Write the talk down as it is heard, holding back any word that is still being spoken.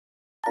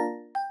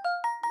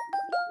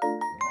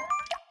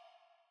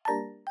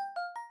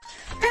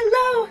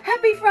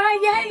Happy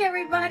Friyay,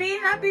 everybody!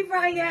 Happy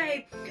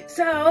Friyay!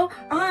 So,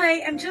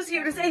 I am just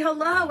here to say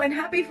hello and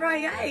happy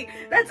Friyay!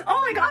 That's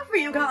all I got for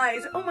you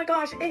guys! Oh my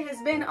gosh, it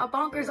has been a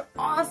bonkers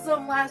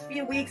awesome last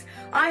few weeks.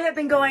 I have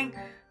been going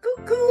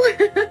cuckoo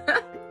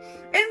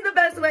in the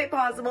best way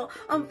possible.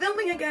 I'm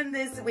filming again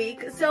this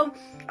week, so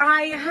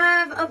I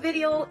have a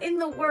video in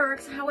the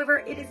works. However,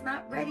 it is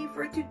not ready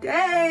for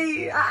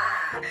today.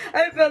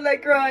 I felt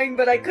like crying,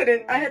 but I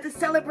couldn't. I had to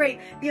celebrate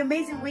the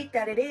amazing week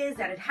that it is,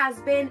 that it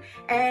has been,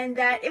 and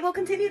that it will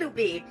continue to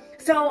be.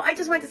 So I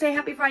just wanted to say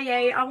happy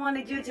Friday. I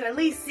wanted you to at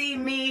least see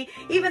me,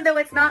 even though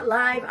it's not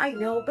live, I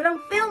know, but I'm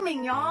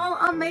filming, y'all.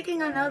 I'm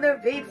making another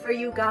vid for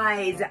you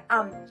guys.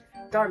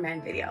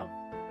 Darman video.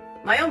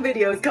 My own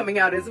video is coming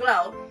out as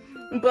well,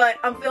 but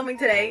I'm filming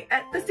today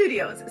at the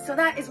studios, so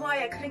that is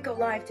why I couldn't go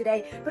live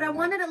today. But I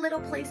wanted a little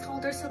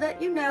placeholder so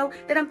that you know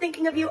that I'm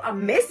thinking of you.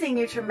 I'm missing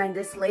you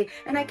tremendously,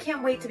 and I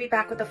can't wait to be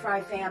back with the Fry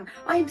fam.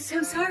 I am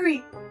so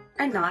sorry,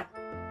 and not,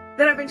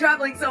 that I've been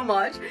traveling so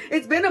much.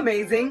 It's been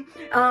amazing.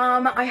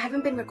 I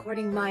haven't been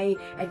recording my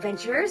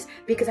adventures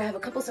because I have a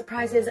couple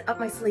surprises up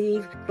my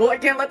sleeve. Oh, I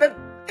can't let the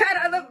cat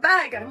out of the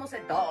bag. I almost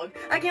said dog.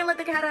 I can't let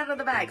the cat out of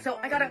the bag, so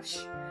I gotta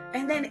shh.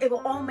 And then it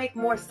will all make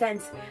more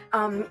sense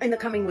in the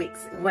coming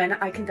weeks when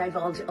I can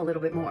divulge a little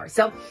bit more.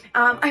 So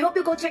I hope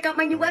you'll go check out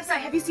my new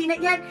website. Have you seen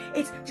it yet?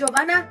 It's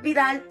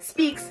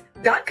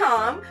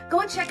JovannaVidalSpeaks.com. Go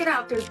and check it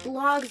out. There's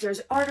blogs,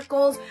 there's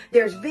articles,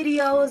 there's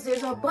videos,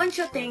 there's a bunch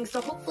of things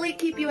to hopefully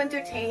keep you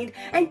entertained.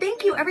 And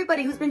thank you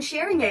everybody who's been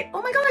sharing it.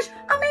 Oh my gosh,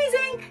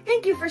 amazing.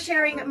 Thank you for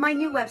sharing my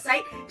new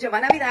website,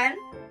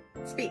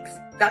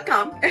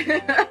 JovannaVidalSpeaks.com.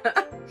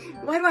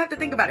 Why do I have to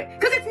think about it?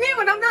 Because it's new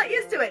and I'm not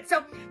used to it.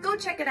 So go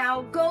check it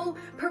out. Go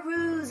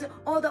peruse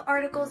all the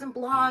articles and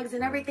blogs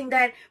and everything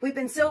that we've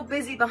been so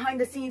busy behind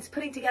the scenes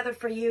putting together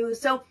for you.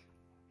 So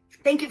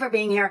thank you for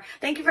being here.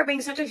 Thank you for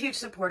being such a huge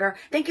supporter.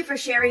 Thank you for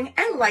sharing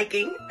and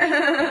liking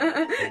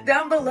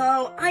down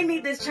below. I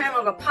need this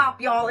channel to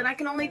pop, y'all, and I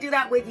can only do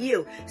that with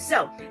you.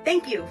 So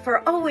thank you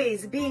for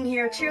always being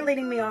here,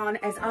 cheerleading me on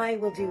as I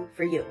will do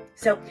for you.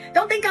 So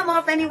don't think I'm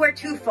off anywhere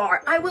too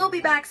far. I will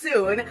be back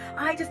soon.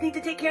 I just need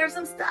to take care of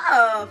some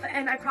stuff,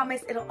 and I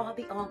promise it'll all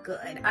be all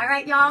good. All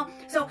right, y'all?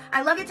 So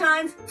I love you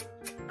tons.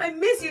 I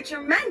miss you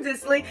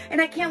tremendously,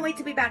 and I can't wait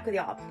to be back with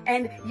y'all.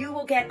 And you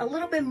will get a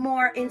little bit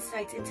more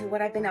insights into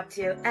what I've been up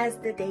to as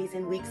the days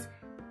and weeks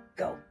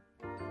go.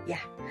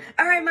 Yeah.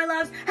 All right, my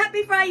loves.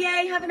 Happy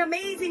Friday. Have an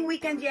amazing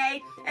weekend,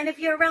 yay. And if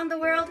you're around the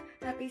world,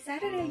 happy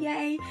Saturday,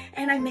 yay.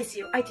 And I miss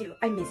you. I do.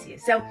 I miss you.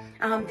 So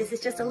this is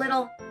just a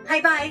little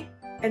hi-bye,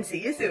 and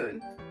see you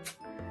soon.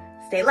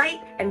 Stay light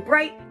and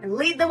bright and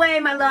lead the way,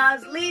 my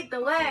loves. Lead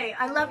the way.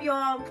 I love you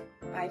all.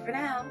 Bye for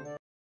now.